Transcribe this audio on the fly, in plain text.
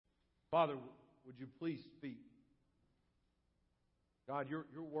Father, would you please speak? God, your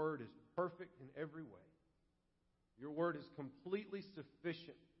word is perfect in every way. Your word is completely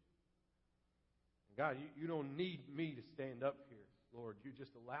sufficient. And God, you don't need me to stand up here, Lord. You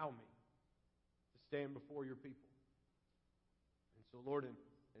just allow me to stand before your people. And so, Lord,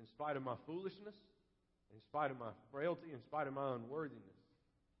 in spite of my foolishness, in spite of my frailty, in spite of my unworthiness,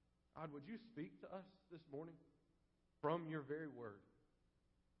 God, would you speak to us this morning from your very word?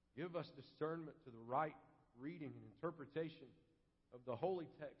 Give us discernment to the right reading and interpretation of the holy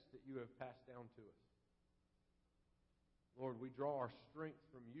text that you have passed down to us. Lord, we draw our strength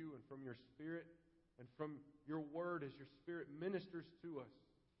from you and from your Spirit and from your word as your Spirit ministers to us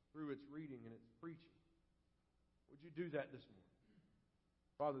through its reading and its preaching. Would you do that this morning?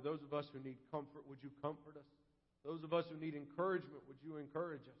 Father, those of us who need comfort, would you comfort us? Those of us who need encouragement, would you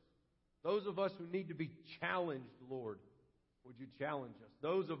encourage us? Those of us who need to be challenged, Lord, would you challenge us?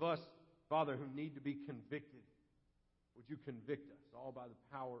 Those of us, Father, who need to be convicted, would you convict us, all by the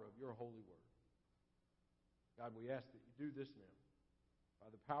power of your holy word? God, we ask that you do this now, by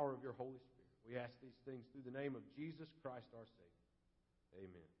the power of your Holy Spirit. We ask these things through the name of Jesus Christ our Savior.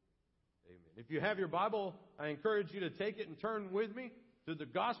 Amen. Amen. If you have your Bible, I encourage you to take it and turn with me to the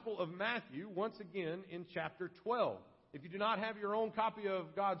Gospel of Matthew, once again in chapter 12. If you do not have your own copy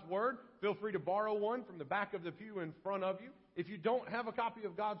of God's Word, feel free to borrow one from the back of the pew in front of you. If you don't have a copy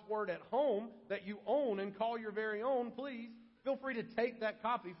of God's Word at home that you own and call your very own, please feel free to take that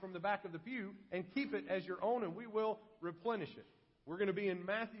copy from the back of the pew and keep it as your own, and we will replenish it. We're going to be in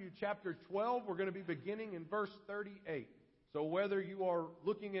Matthew chapter 12. We're going to be beginning in verse 38. So whether you are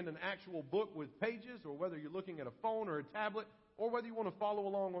looking in an actual book with pages, or whether you're looking at a phone or a tablet, or whether you want to follow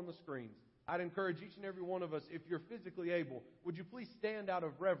along on the screens, I'd encourage each and every one of us, if you're physically able, would you please stand out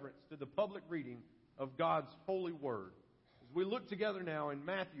of reverence to the public reading of God's holy word. As we look together now in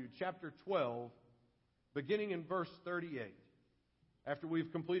Matthew chapter 12, beginning in verse 38. After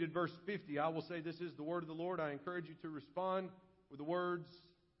we've completed verse 50, I will say, "This is the word of the Lord." I encourage you to respond with the words,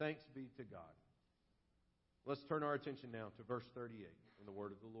 "Thanks be to God." Let's turn our attention now to verse 38 in the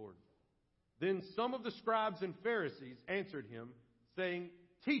word of the Lord. Then some of the scribes and Pharisees answered him, saying,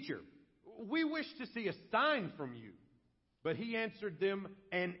 "Teacher, we wish to see a sign from you." But he answered them,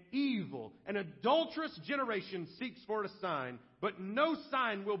 "An evil and adulterous generation seeks for a sign, but no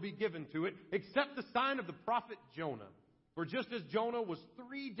sign will be given to it except the sign of the prophet Jonah. For just as Jonah was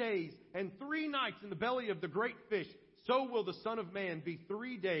 3 days and 3 nights in the belly of the great fish, so will the Son of Man be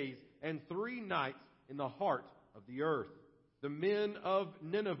 3 days and 3 nights in the heart of the earth. The men of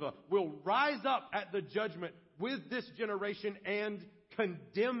Nineveh will rise up at the judgment with this generation and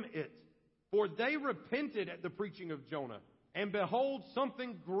condemn it. For they repented at the preaching of Jonah. And behold,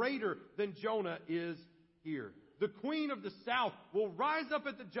 something greater than Jonah is here. The queen of the south will rise up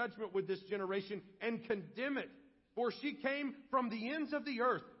at the judgment with this generation and condemn it. For she came from the ends of the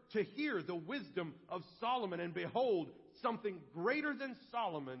earth to hear the wisdom of Solomon. And behold, something greater than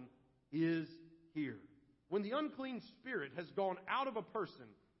Solomon is here. When the unclean spirit has gone out of a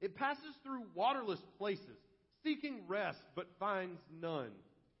person, it passes through waterless places, seeking rest, but finds none.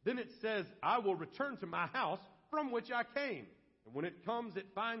 Then it says, 'I will return to my house from which I came.' And when it comes,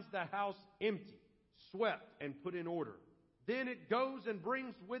 it finds the house empty, swept, and put in order. Then it goes and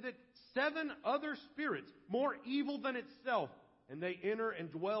brings with it 7 other spirits, more evil than itself, and they enter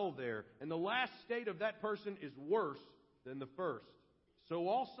and dwell there. And the last state of that person is worse than the first. So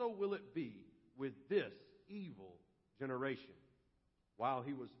also will it be with this evil generation." While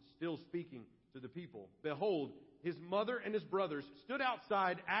he was still speaking to the people, behold, his mother and his brothers stood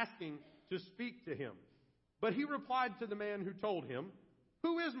outside asking to speak to him. But he replied to the man who told him,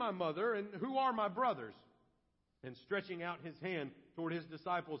 "Who is my mother and who are my brothers?" And stretching out his hand toward his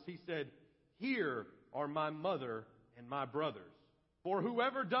disciples, he said, "Here are my mother and my brothers. For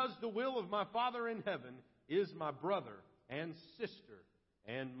whoever does the will of my Father in heaven is my brother and sister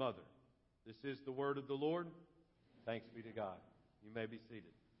and mother." This is the word of the Lord. Thanks be to God. You may be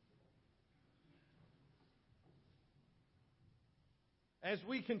seated. As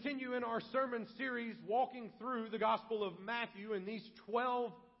we continue in our sermon series walking through the Gospel of Matthew in these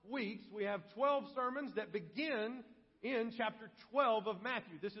 12 weeks, we have 12 sermons that begin in chapter 12 of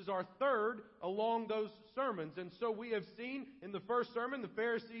Matthew. This is our third along those sermons. And so we have seen in the first sermon, the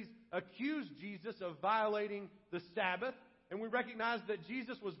Pharisees accused Jesus of violating the Sabbath. And we recognize that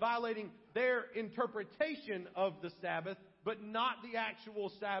Jesus was violating their interpretation of the Sabbath, but not the actual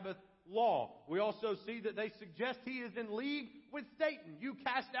Sabbath law. We also see that they suggest he is in league with Satan. "You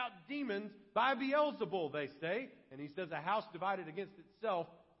cast out demons by Beelzebul," they say. And he says, "A house divided against itself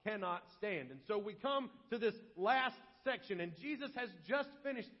cannot stand." And so we come to this last section, and Jesus has just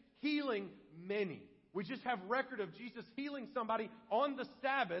finished healing many. We just have record of Jesus healing somebody on the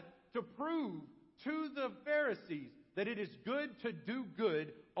Sabbath to prove to the Pharisees that it is good to do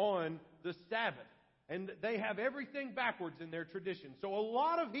good on the Sabbath. And they have everything backwards in their tradition. So a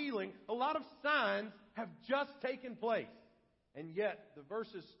lot of healing, a lot of signs have just taken place. And yet the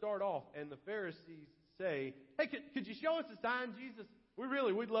verses start off and the Pharisees say, hey, could you show us a sign, Jesus?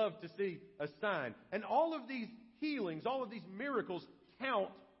 We'd love to see a sign. And all of these healings, all of these miracles count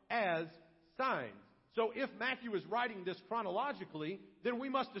as signs. So if Matthew is writing this chronologically, then we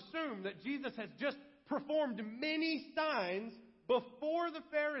must assume that Jesus has just performed many signs before the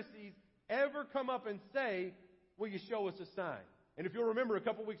Pharisees ever come up and say, will you show us a sign? And if you'll remember a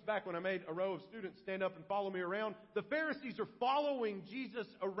couple weeks back when I made a row of students stand up and follow me around, the Pharisees are following Jesus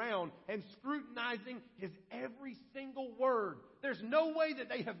around and scrutinizing his every single word. There's no way that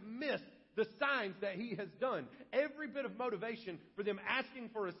they have missed the signs that he has done. Every bit of motivation for them asking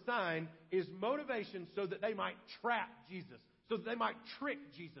for a sign is motivation so that they might trap Jesus, so that they might trick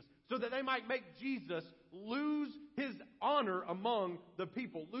Jesus, so that they might make Jesus lose his honor among the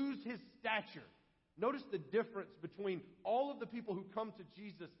people, lose his stature. Notice the difference between all of the people who come to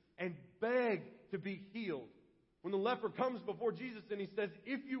Jesus and beg to be healed. When the leper comes before Jesus and he says,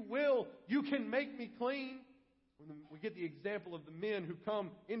 if you will, you can make me clean. We get the example of the men who come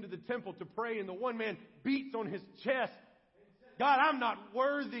into the temple to pray, and the one man beats on his chest. God, I'm not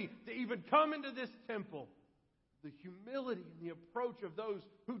worthy to even come into this temple. The humility and the approach of those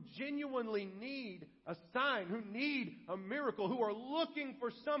who genuinely need a sign, who need a miracle, who are looking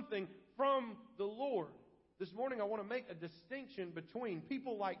for something from the Lord. This morning I want to make a distinction between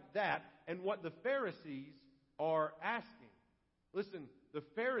people like that and what the Pharisees are asking. Listen, the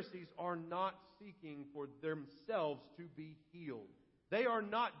Pharisees are not seeking for themselves to be healed. They are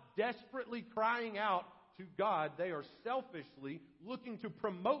not desperately crying out to God. They are selfishly looking to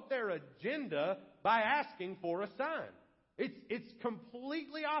promote their agenda by asking for a sign. It's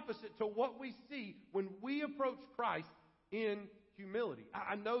completely opposite to what we see when we approach Christ in humility.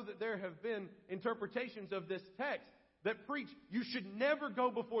 I know that there have been interpretations of this text that preach you should never go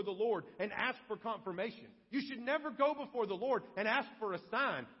before the Lord and ask for confirmation. You should never go before the Lord and ask for a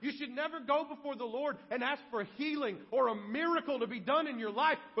sign. You should never go before the Lord and ask for healing or a miracle to be done in your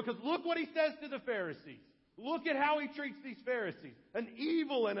life, because look what he says to the Pharisees. Look at how he treats these Pharisees. An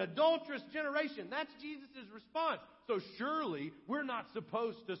evil and adulterous generation. That's Jesus' response. So surely we're not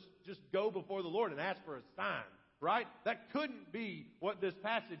supposed to just go before the Lord and ask for a sign, right? That couldn't be what this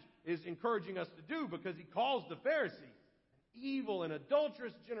passage is encouraging us to do, because he calls the Pharisees an evil and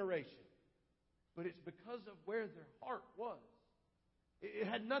adulterous generation. But it's because of where their heart was. It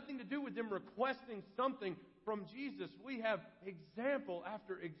had nothing to do with them requesting something from Jesus. We have example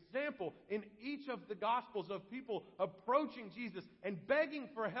after example in each of the Gospels of people approaching Jesus and begging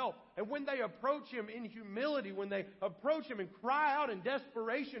for help. And when they approach him in humility, when they approach him and cry out in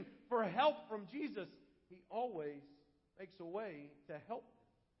desperation for help from Jesus, he always makes a way to help them.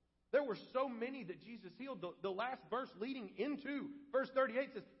 There were so many that Jesus healed. The last verse leading into verse 38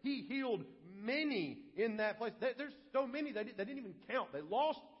 says he healed many in that place. There's so many they didn't even count. They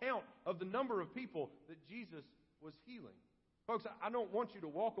lost count of the number of people that Jesus was healing. Folks, I don't want you to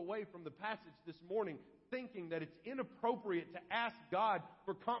walk away from the passage this morning thinking that it's inappropriate to ask God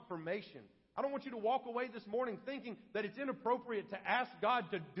for confirmation. I don't want you to walk away this morning thinking that it's inappropriate to ask God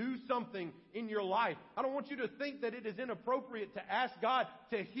to do something in your life. I don't want you to think that it is inappropriate to ask God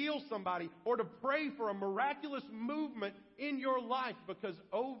to heal somebody or to pray for a miraculous movement in your life, because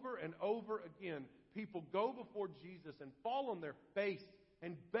over and over again, people go before Jesus and fall on their face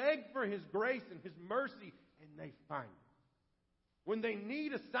and beg for his grace and his mercy, and they find it. When they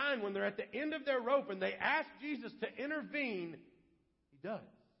need a sign, when they're at the end of their rope and they ask Jesus to intervene, he does.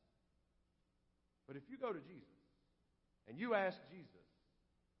 But if you go to Jesus and you ask Jesus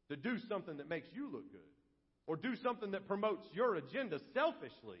to do something that makes you look good, or do something that promotes your agenda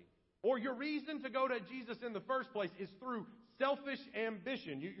selfishly, or your reason to go to Jesus in the first place is through selfish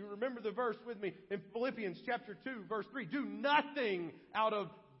ambition. You remember the verse with me in Philippians chapter 2, verse 3. Do nothing out of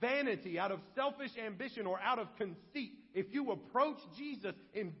vanity, out of selfish ambition, or out of conceit. If you approach Jesus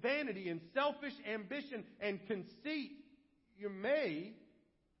in vanity and selfish ambition and conceit, you may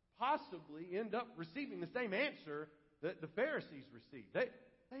possibly end up receiving the same answer that the Pharisees received.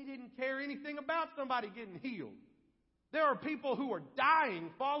 They didn't care anything about somebody getting healed. There are people who are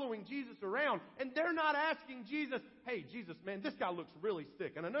dying following Jesus around, and they're not asking Jesus, hey, Jesus, man, this guy looks really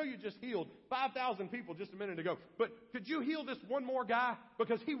sick. And I know you just healed 5,000 people just a minute ago, but could you heal this one more guy?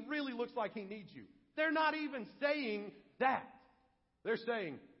 Because he really looks like he needs you. They're not even saying that. They're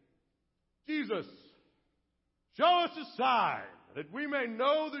saying, Jesus, show us a sign. that we may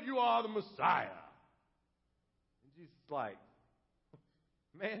know that you are the Messiah. And Jesus is like,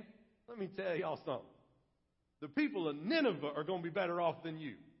 man, let me tell y'all something. The people of Nineveh are going to be better off than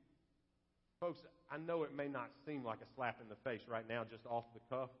you. Folks, I know it may not seem like a slap in the face right now, just off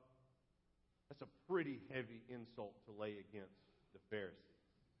the cuff. That's a pretty heavy insult to lay against the Pharisees.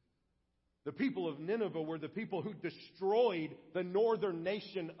 The people of Nineveh were the people who destroyed the northern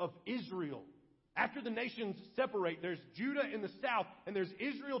nation of Israel. After the nations separate, there's Judah in the south and there's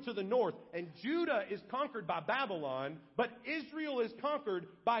Israel to the north. And Judah is conquered by Babylon, but Israel is conquered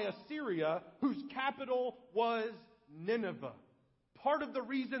by Assyria, whose capital was Nineveh. Part of the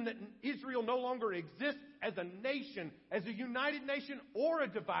reason that Israel no longer exists as a nation, as a united nation or a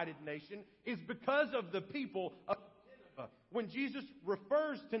divided nation, is because of the people of Nineveh. When Jesus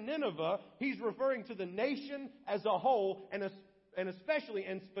refers to Nineveh, he's referring to the nation as a whole, and especially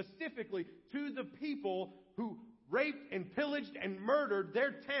and specifically to the people who raped and pillaged and murdered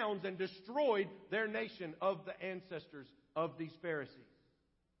their towns and destroyed their nation of the ancestors of these Pharisees.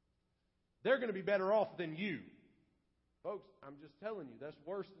 They're going to be better off than you. Folks, I'm just telling you, that's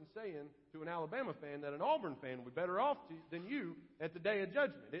worse than saying to an Alabama fan that an Auburn fan would be better off than you at the day of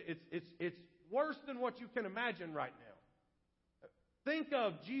judgment. It's worse than what you can imagine right now. Think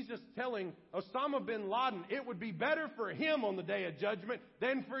of Jesus telling Osama bin Laden it would be better for him on the day of judgment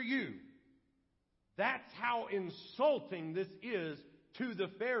than for you. That's how insulting this is to the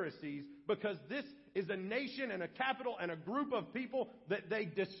Pharisees, because this is a nation and a capital and a group of people that they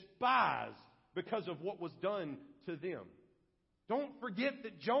despise because of what was done to them. Don't forget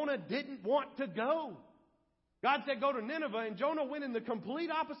that Jonah didn't want to go. God said go to Nineveh, and Jonah went in the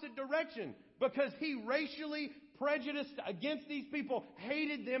complete opposite direction because he racially prejudiced against these people,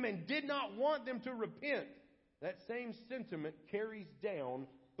 hated them, and did not want them to repent. That same sentiment carries down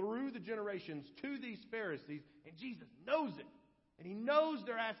through the generations to these Pharisees, and Jesus knows it. And he knows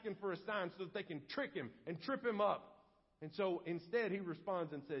they're asking for a sign so that they can trick him and trip him up. And so instead he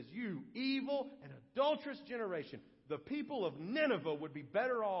responds and says, you evil and adulterous generation, the people of Nineveh would be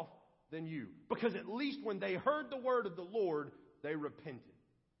better off than you. Because at least when they heard the word of the Lord, they repented.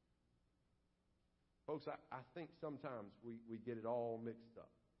 Folks, I think sometimes we get it all mixed up.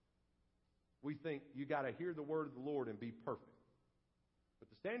 We think you got to hear the word of the Lord and be perfect. But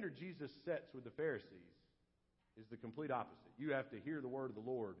the standard Jesus sets with the Pharisees is the complete opposite. You have to hear the word of the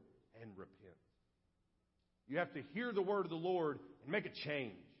Lord and repent. You have to hear the word of the Lord and make a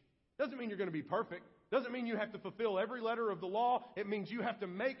change. Doesn't mean you're going to be perfect. Doesn't mean you have to fulfill every letter of the law. It means you have to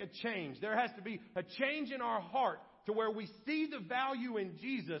make a change. There has to be a change in our heart to where we see the value in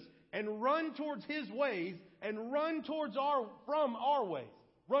Jesus and run towards His ways and run from our ways.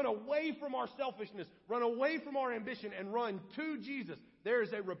 Run away from our selfishness. Run away from our ambition and run to Jesus. There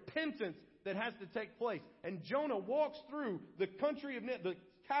is a repentance that has to take place. And Jonah walks through the country of the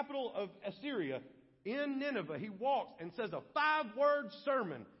capital of Assyria in Nineveh. He walks and says a 5-word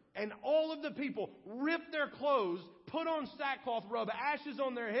sermon. And all of the people rip their clothes, put on sackcloth, rub ashes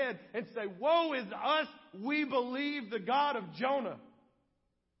on their head, and say, woe is us, we believe the God of Jonah.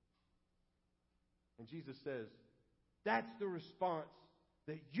 And Jesus says, that's the response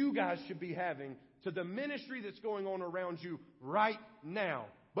that you guys should be having to the ministry that's going on around you right now.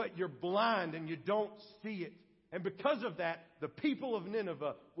 But you're blind and you don't see it. And because of that, the people of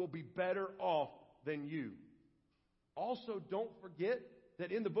Nineveh will be better off than you. Also, don't forget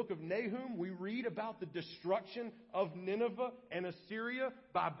that in the book of Nahum, we read about the destruction of Nineveh and Assyria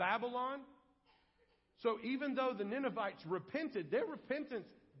by Babylon. So even though the Ninevites repented, their repentance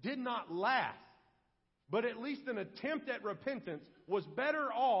did not last. But at least an attempt at repentance was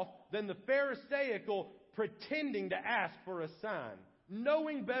better off than the Pharisaical pretending to ask for a sign,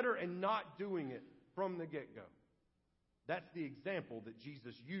 knowing better and not doing it from the get-go. That's the example that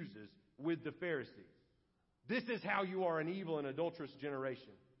Jesus uses with the Pharisees. This is how you are an evil and adulterous generation.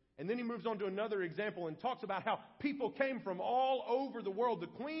 And then he moves on to another example and talks about how people came from all over the world. The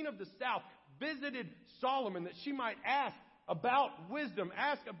queen of the south visited Solomon that she might ask about wisdom,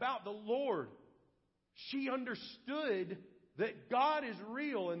 ask about the Lord. She understood that God is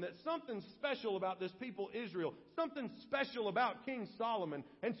real and that something special about this people Israel, something special about King Solomon.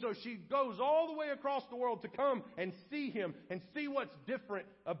 And so she goes all the way across the world to come and see him and see what's different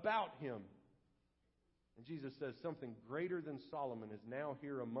about him. And Jesus says something greater than Solomon is now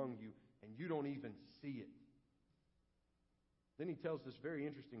here among you, and you don't even see it. Then he tells this very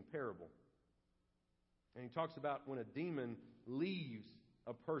interesting parable. And he talks about when a demon leaves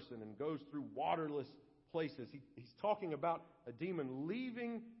a person and goes through waterless places. He's talking about a demon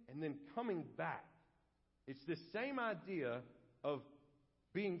leaving and then coming back. It's this same idea of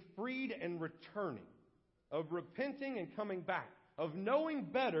being freed and returning, of repenting and coming back. of knowing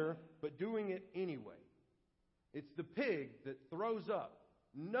better but doing it anyway. It's the pig that throws up,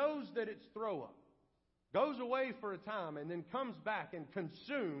 knows that it's throw up, goes away for a time, and then comes back and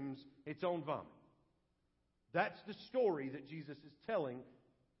consumes its own vomit. That's the story that Jesus is telling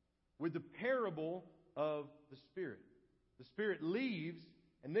with the parable of the Spirit. The Spirit leaves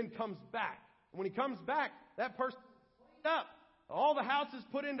and then comes back. And when he comes back, that person is cleaned up. All the house is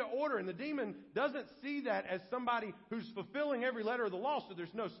put into order, and the demon doesn't see that as somebody who's fulfilling every letter of the law, so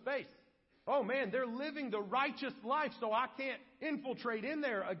there's no space. Oh man, they're living the righteous life, so I can't infiltrate in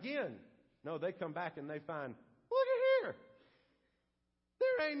there again. No, they come back and they find, look at here.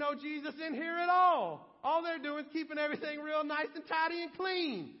 There ain't no Jesus in here at all. All they're doing is keeping everything real nice and tidy and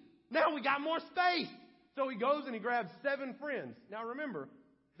clean. Now we got more space. So he goes and he grabs 7 friends. Now remember,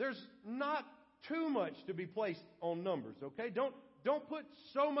 there's not too much to be placed on numbers, okay? Don't put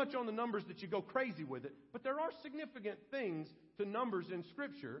so much on the numbers that you go crazy with it. But there are significant things to numbers in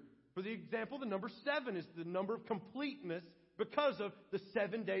Scripture. For the example, the number 7 is the number of completeness because of the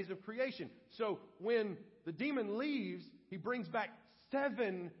 7 days of creation. So when the demon leaves, he brings back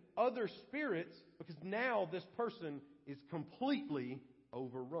 7 other spirits because now this person is completely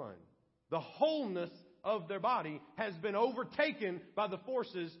overrun. The wholeness of their body has been overtaken by the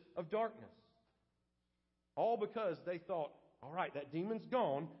forces of darkness. All because they thought, all right, that demon's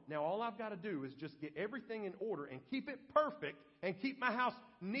gone. Now all I've got to do is just get everything in order and keep it perfect and keep my house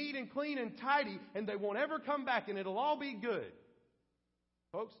neat and clean and tidy, and they won't ever come back and it'll all be good.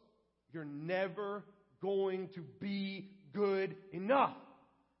 Folks, you're never going to be good enough.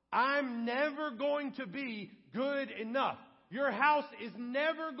 I'm never going to be good enough. Your house is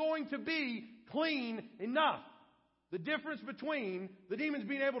never going to be clean enough. The difference between the demons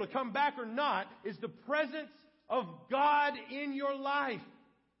being able to come back or not is the presence of God in your life.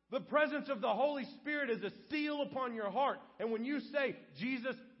 The presence of the Holy Spirit is a seal upon your heart. And when you say,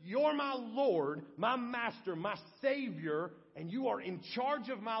 Jesus, you're my Lord, my Master, my Savior, and you are in charge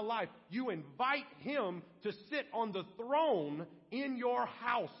of my life, you invite Him to sit on the throne in your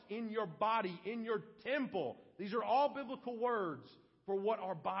house, in your body, in your temple. These are all biblical words for what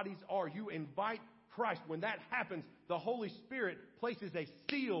our bodies are. You invite Christ. When that happens, the Holy Spirit places a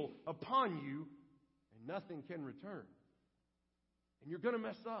seal upon you, and nothing can return. And you're going to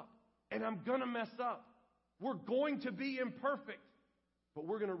mess up. And I'm going to mess up. We're going to be imperfect. But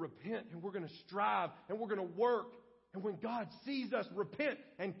we're going to repent, and we're going to strive, and we're going to work. And when God sees us repent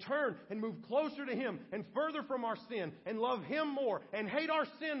and turn and move closer to Him and further from our sin and love Him more and hate our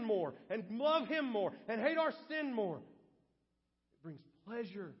sin more and love Him more and hate our sin more, it brings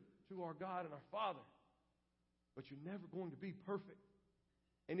pleasure to our God and our Father. But you're never going to be perfect.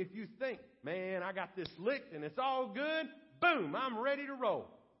 And if you think, man, I got this licked and it's all good, boom, I'm ready to roll.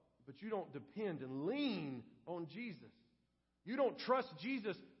 But you don't depend and lean on Jesus. You don't trust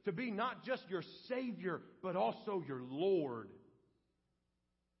Jesus to be not just your Savior, but also your Lord.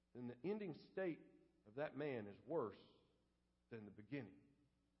 Then the ending state of that man is worse than the beginning.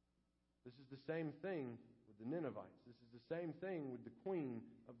 This is the same thing with the Ninevites. This is the same thing with the queen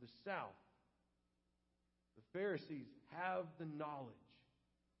of the south. The Pharisees have the knowledge.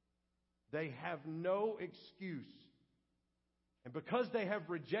 They have no excuse. And because they have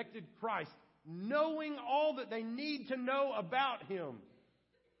rejected Christ, knowing all that they need to know about Him,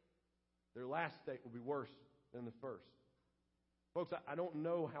 their last state will be worse than the first. Folks, I don't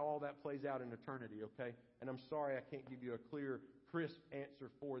know how all that plays out in eternity, okay? And I'm sorry I can't give you a clear, crisp answer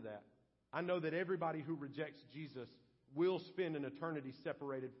for that. I know that everybody who rejects Jesus will spend an eternity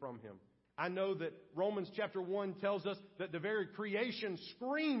separated from Him. I know that Romans chapter 1 tells us that the very creation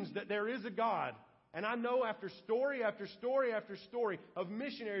screams that there is a God. And I know after story after story after story of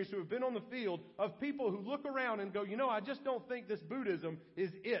missionaries who have been on the field, of people who look around and go, you know, I just don't think this Buddhism is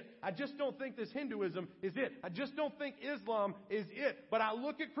it. I just don't think this Hinduism is it. I just don't think Islam is it. But I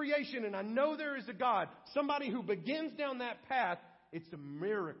look at creation and I know there is a God. Somebody who begins down that path, it's a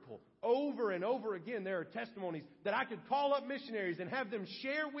miracle. Over and over again, there are testimonies that I could call up missionaries and have them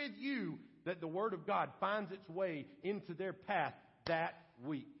share with you that the Word of God finds its way into their path that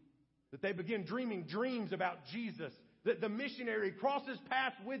week. That they begin dreaming dreams about Jesus. That the missionary crosses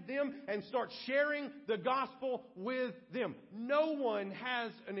paths with them and starts sharing the gospel with them. No one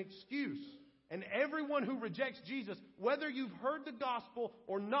has an excuse. And everyone who rejects Jesus, whether you've heard the gospel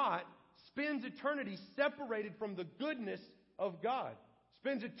or not, spends eternity separated from the goodness of God.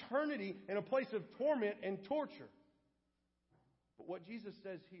 Spends eternity in a place of torment and torture. But what Jesus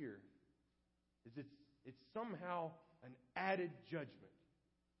says here is it's somehow an added judgment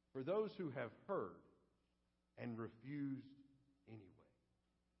for those who have heard and refused anyway.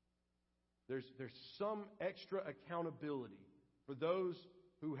 There's some extra accountability for those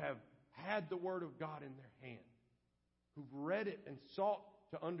who have had the Word of God in their hand, who've read it and sought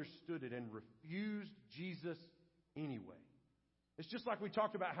to understood it and refused Jesus anyway. It's just like we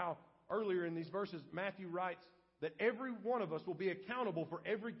talked about how earlier in these verses, Matthew writes that every one of us will be accountable for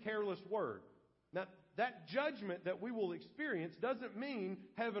every careless word. Now, that judgment that we will experience doesn't mean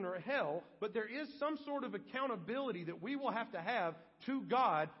heaven or hell, but there is some sort of accountability that we will have to have to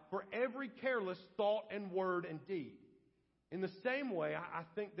God for every careless thought and word and deed. In the same way, I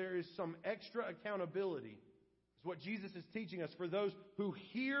think there is some extra accountability. It's what Jesus is teaching us for those who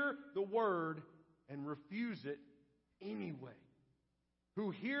hear the word and refuse it anyway.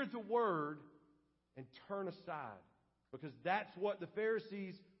 Who hear the word and turn aside. Because that's what the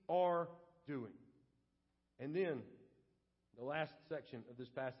Pharisees are doing. And then, the last section of this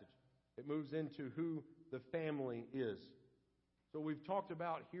passage, it moves into who the family is. So we've talked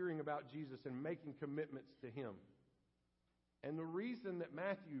about hearing about Jesus and making commitments to Him. And the reason that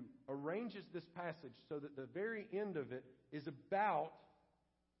Matthew arranges this passage so that the very end of it is about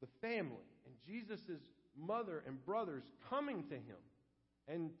the family and Jesus' mother and brothers coming to Him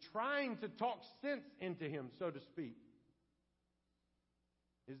and trying to talk sense into Him, so to speak,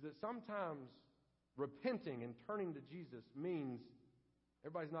 is that sometimes repenting and turning to Jesus means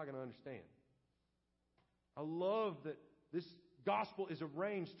everybody's not going to understand. I love that this gospel is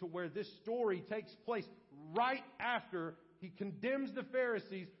arranged to where this story takes place right after He condemns the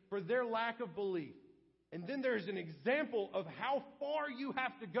Pharisees for their lack of belief. And then there's an example of how far you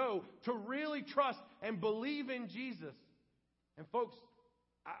have to go to really trust and believe in Jesus. And folks,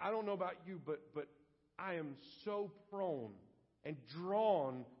 I don't know about you, but I am so prone and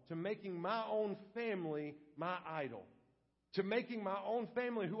drawn to making my own family my idol. To making my own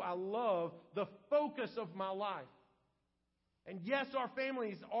family, who I love, the focus of my life. And yes, our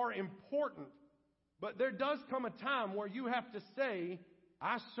families are important, but there does come a time where you have to say,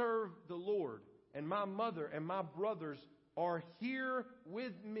 I serve the Lord, and my mother and my brothers are here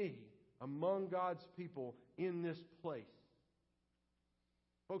with me among God's people in this place.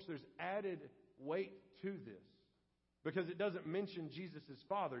 Folks, there's added weight to this because it doesn't mention Jesus'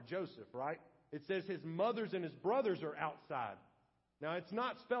 father, Joseph, right? It says his mothers and his brothers are outside. Now, it's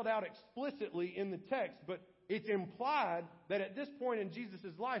not spelled out explicitly in the text, but it's implied that at this point in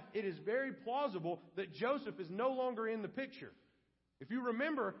Jesus' life, it is very plausible that Joseph is no longer in the picture. If you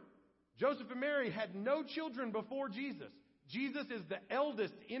remember, Joseph and Mary had no children before Jesus. Jesus is the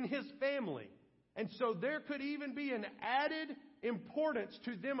eldest in his family. And so there could even be an added importance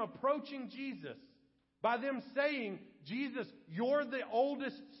to them approaching Jesus by them saying, Jesus, you're the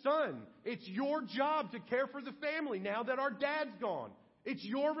oldest son. It's your job to care for the family now that our dad's gone. It's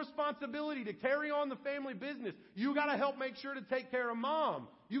your responsibility to carry on the family business. You got to help make sure to take care of mom.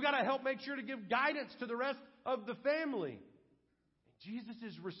 You got to help make sure to give guidance to the rest of the family. And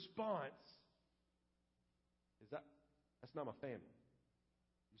Jesus' response is that's not my family.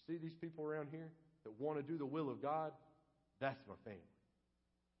 You see these people around here that want to do the will of God? That's my family.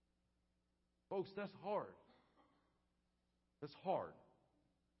 Folks, that's hard. That's hard.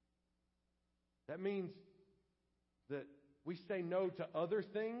 That means that we say no to other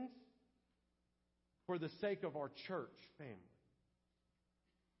things for the sake of our church family.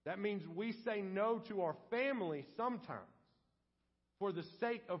 That means we say no to our family sometimes for the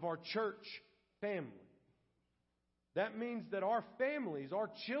sake of our church family. That means that our families,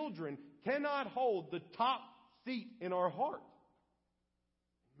 our children, cannot hold the top seat in our heart.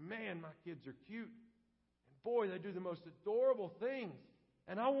 Man, my kids are cute. And boy, they do the most adorable things.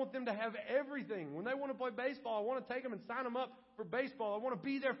 And I want them to have everything. When they want to play baseball, I want to take them and sign them up for baseball. I want to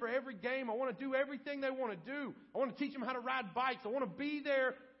be there for every game. I want to do everything they want to do. I want to teach them how to ride bikes. I want to be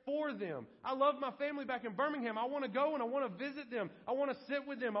there for them. I love my family back in Birmingham. I want to go and I want to visit them. I want to sit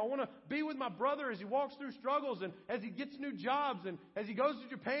with them. I want to be with my brother as he walks through struggles and as he gets new jobs and as he goes to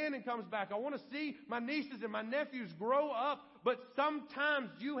Japan and comes back. I want to see my nieces and my nephews grow up. But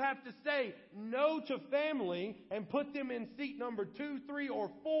sometimes you have to say no to family and put them in seat number 2, 3, or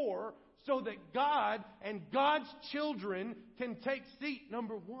 4 so that God and God's children can take seat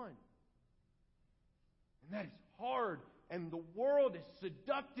number 1. And that is hard. And the world is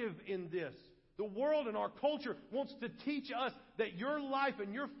seductive in this. The world and our culture wants to teach us that your life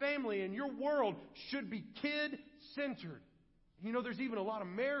and your family and your world should be kid-centered. You know, there's even a lot of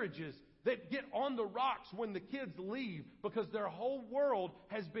marriages that get on the rocks when the kids leave because their whole world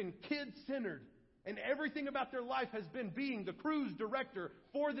has been kid-centered. And everything about their life has been being the cruise director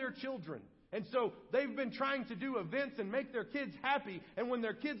for their children. And so they've been trying to do events and make their kids happy. And when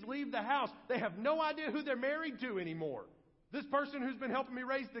their kids leave the house, they have no idea who they're married to anymore. This person who's been helping me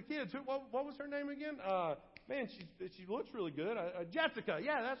raise the kids, what was her name again? man, she looks really good. Jessica,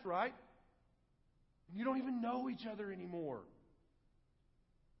 yeah, that's right. And you don't even know each other anymore.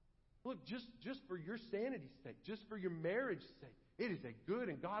 Look, just for your sanity's sake, just for your marriage's sake, it is a good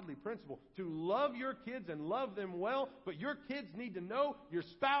and godly principle to love your kids and love them well, but your kids need to know your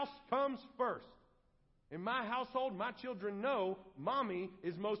spouse comes first. In my household, my children know Mommy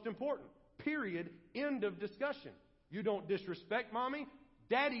is most important. Period. End of discussion. You don't disrespect Mommy.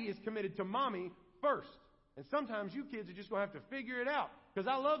 Daddy is committed to Mommy first. And sometimes you kids are just going to have to figure it out, because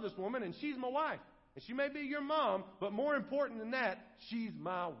I love this woman and she's my wife. And she may be your mom, but more important than that, she's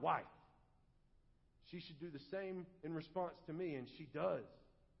my wife. She should do the same in response to me, and she does.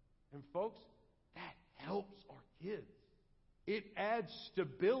 And folks, that helps our kids. It adds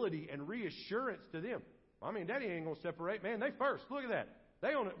stability and reassurance to them. Mommy and Daddy ain't going to separate. Man, they first. Look at that.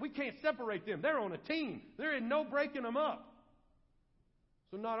 We can't separate them. They're on a team. There is no breaking them up.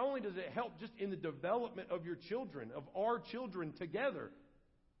 So not only does it help just in the development of your children, of our children together,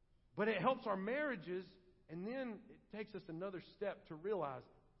 but it helps our marriages, and then it takes us another step to realize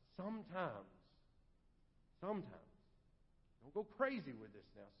sometimes, don't go crazy with this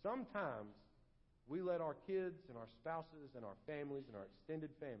now, sometimes we let our kids and our spouses and our families and our extended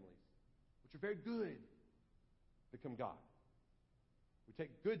families, which are very good, become God. We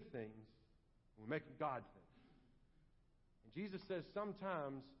take good things and we make them God things. And Jesus says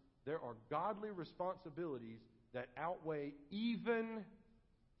sometimes there are godly responsibilities that outweigh even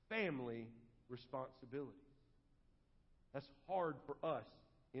family responsibilities. That's hard for us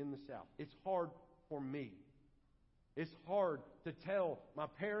in the South. It's hard for me. It's hard to tell my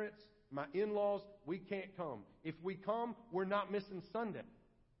parents, my in-laws, we can't come. If we come, we're not missing Sunday.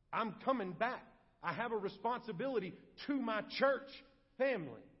 I'm coming back. I have a responsibility to my church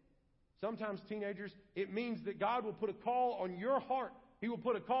family. Sometimes, teenagers, it means that God will put a call on your heart. He will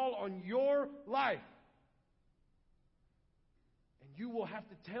put a call on your life. And you will have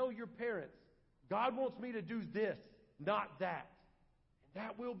to tell your parents, God wants me to do this, not that. And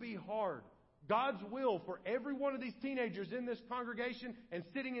that will be hard. God's will for every one of these teenagers in this congregation and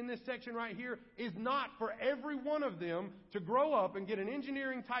sitting in this section right here is not for every one of them to grow up and get an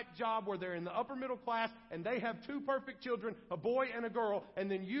engineering type job where they're in the upper middle class and they have two perfect children, a boy and a girl,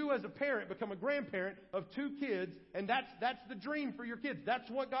 and then you as a parent become a grandparent of two kids, and that's the dream for your kids. That's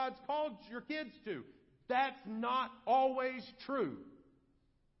what God's called your kids to. That's not always true.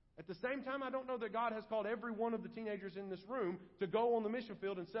 At the same time, I don't know that God has called every one of the teenagers in this room to go on the mission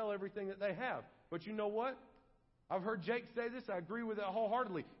field and sell everything that they have. But you know what? I've heard Jake say this. I agree with it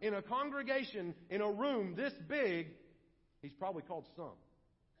wholeheartedly. In a congregation, in a room this big, he's probably called some.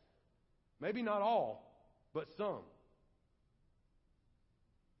 Maybe not all, but some.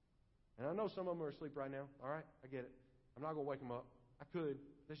 And I know some of them are asleep right now. All right, I get it. I'm not going to wake them up. I could.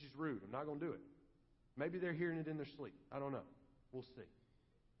 That's just rude. I'm not going to do it. Maybe they're hearing it in their sleep. I don't know. We'll see.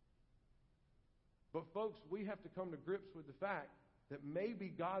 But folks, we have to come to grips with the fact that maybe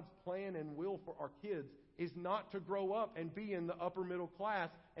God's plan and will for our kids is not to grow up and be in the upper middle class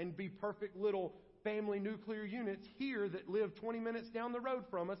and be perfect little family nuclear units here that live 20 minutes down the road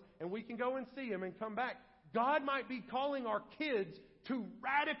from us, and we can go and see them and come back. God might be calling our kids to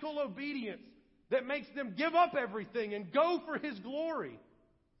radical obedience that makes them give up everything and go for His glory.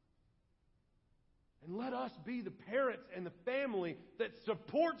 And let us be the parents and the family that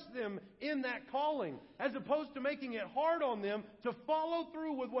supports them in that calling, as opposed to making it hard on them to follow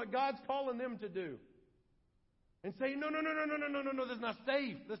through with what God's calling them to do. And say, no, that's not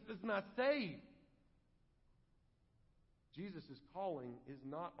safe. This is not safe. Jesus' calling is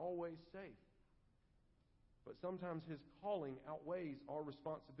not always safe. But sometimes His calling outweighs our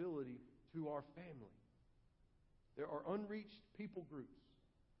responsibility to our family. There are unreached people groups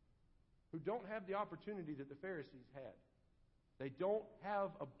who don't have the opportunity that the Pharisees had. They don't have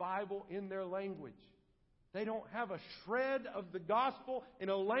a Bible in their language. They don't have a shred of the gospel in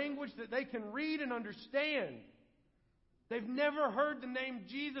a language that they can read and understand. They've never heard the name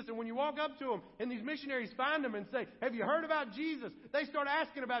Jesus. And when you walk up to them and these missionaries find them and say, have you heard about Jesus? They start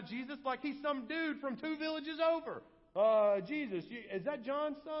asking about Jesus like he's some dude from 2 villages over. Jesus, is that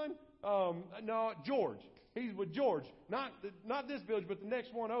John's son? No, George. He's with George. Not this village, but the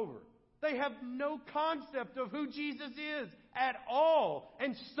next one over. They have no concept of who Jesus is at all.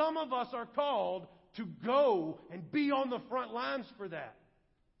 And some of us are called to go and be on the front lines for that.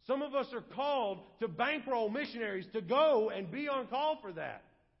 Some of us are called to bankroll missionaries to go and be on call for that.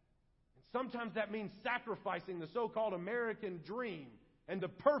 And sometimes that means sacrificing the so-called American dream and the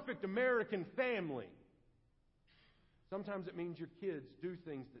perfect American family. Sometimes it means your kids do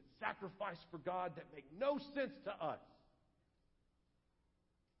things that sacrifice for God that make no sense to us.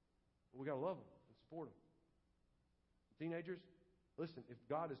 We got to love them and support them. Teenagers, listen, if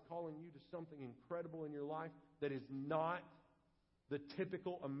God is calling you to something incredible in your life that is not the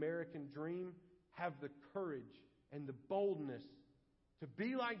typical American dream, have the courage and the boldness to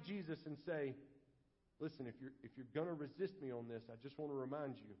be like Jesus and say, listen, if you're going to resist me on this, I just want to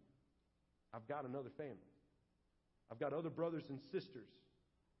remind you, I've got another family. I've got other brothers and sisters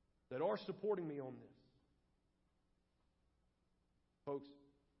that are supporting me on this. Folks,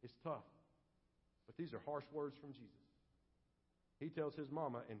 it's tough, but these are harsh words from Jesus. He tells his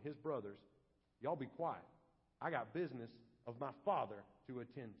mama and his brothers, y'all be quiet. I got business of my Father to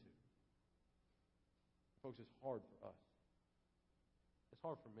attend to. Folks, it's hard for us. It's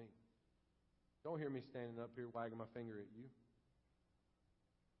hard for me. Don't hear me standing up here wagging my finger at you.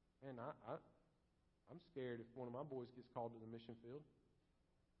 Man, I'm scared if one of my boys gets called to the mission field.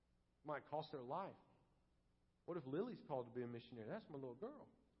 It might cost their life. What if Lily's called to be a missionary? That's my little girl.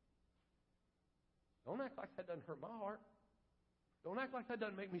 Don't act like that doesn't hurt my heart. Don't act like that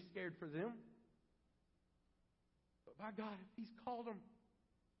doesn't make me scared for them. But by God, if He's called them,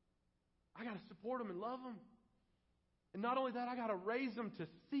 I got to support them and love them. And not only that, I got to raise them to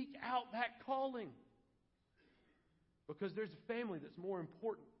seek out that calling. Because there's a family that's more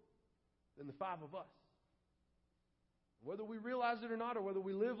important than the five of us. Whether we realize it or not, or whether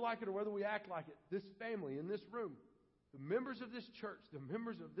we live like it, or whether we act like it, this family in this room, the members of this church, the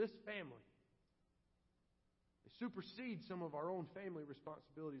members of this family, they supersede some of our own family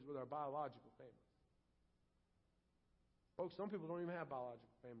responsibilities with our biological families. Folks, some people don't even have biological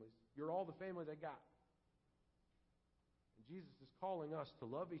families. You're all the family they got. And Jesus is calling us to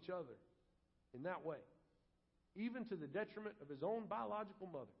love each other in that way, even to the detriment of His own biological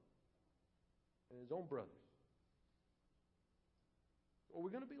mother and His own brothers. Are we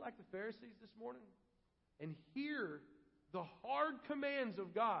going to be like the Pharisees this morning and hear the hard commands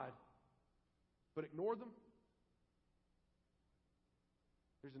of God but ignore them?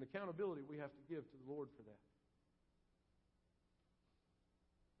 There's an accountability we have to give to the Lord for that.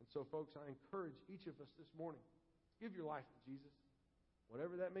 And so, folks, I encourage each of us this morning, give your life to Jesus,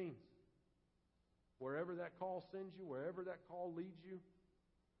 whatever that means. Wherever that call sends you, wherever that call leads you,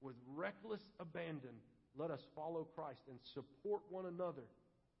 with reckless abandon, let us follow Christ and support one another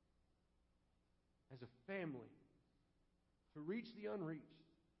as a family to reach the unreached,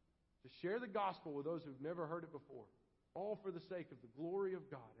 to share the gospel with those who've never heard it before, all for the sake of the glory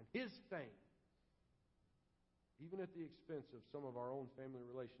of God and His fame, even at the expense of some of our own family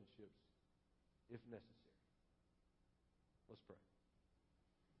relationships, if necessary. Let's pray.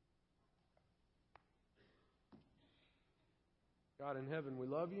 God in heaven, we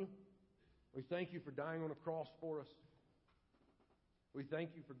love You. We thank You for dying on a cross for us. We thank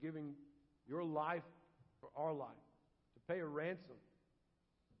You for giving Your life for our life, to pay a ransom.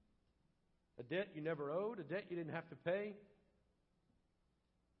 A debt You never owed, a debt You didn't have to pay.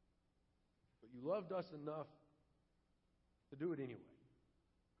 But You loved us enough to do it anyway.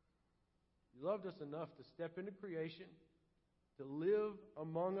 You loved us enough to step into creation, to live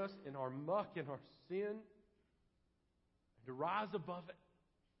among us in our muck and our sin, and to rise above it,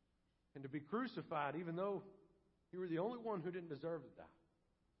 and to be crucified even though You were the only one who didn't deserve to die.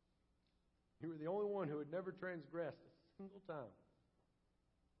 You were the only one who had never transgressed a single time.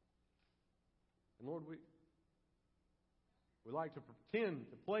 And Lord, we like to pretend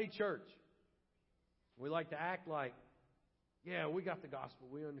to play church. We like to act like, yeah, we got the gospel,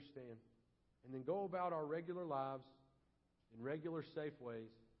 we understand. And then go about our regular lives in regular, safe ways,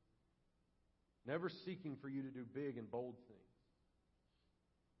 never seeking for You to do big and bold things.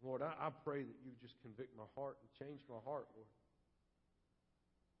 Lord, I pray that You just convict my heart and change my heart, Lord.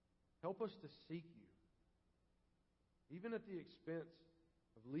 Help us to seek You, even at the expense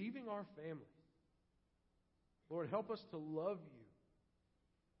of leaving our families. Lord, help us to love You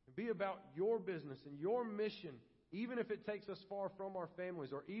and be about Your business and Your mission, even if it takes us far from our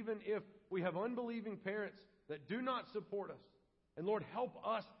families, or even if we have unbelieving parents that do not support us. And Lord, help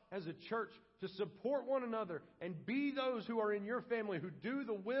us as a church to support one another and be those who are in Your family who do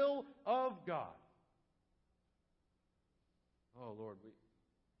the will of God. Oh, Lord,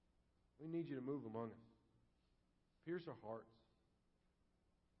 we need You to move among us. Pierce our hearts.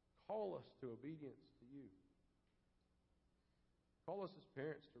 Call us to obedience to You. Call us as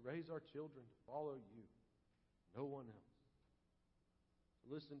parents to raise our children to follow You, no one else.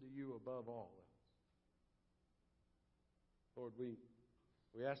 To listen to You above all else. Lord,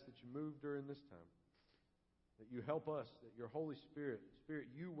 we ask that You move during this time, that You help us, that Your Holy Spirit,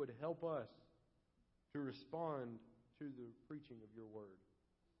 You would help us to respond to the preaching of Your Word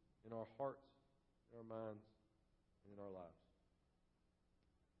in our hearts, in our minds, and in our lives.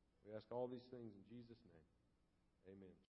 We ask all these things in Jesus' name. Amen.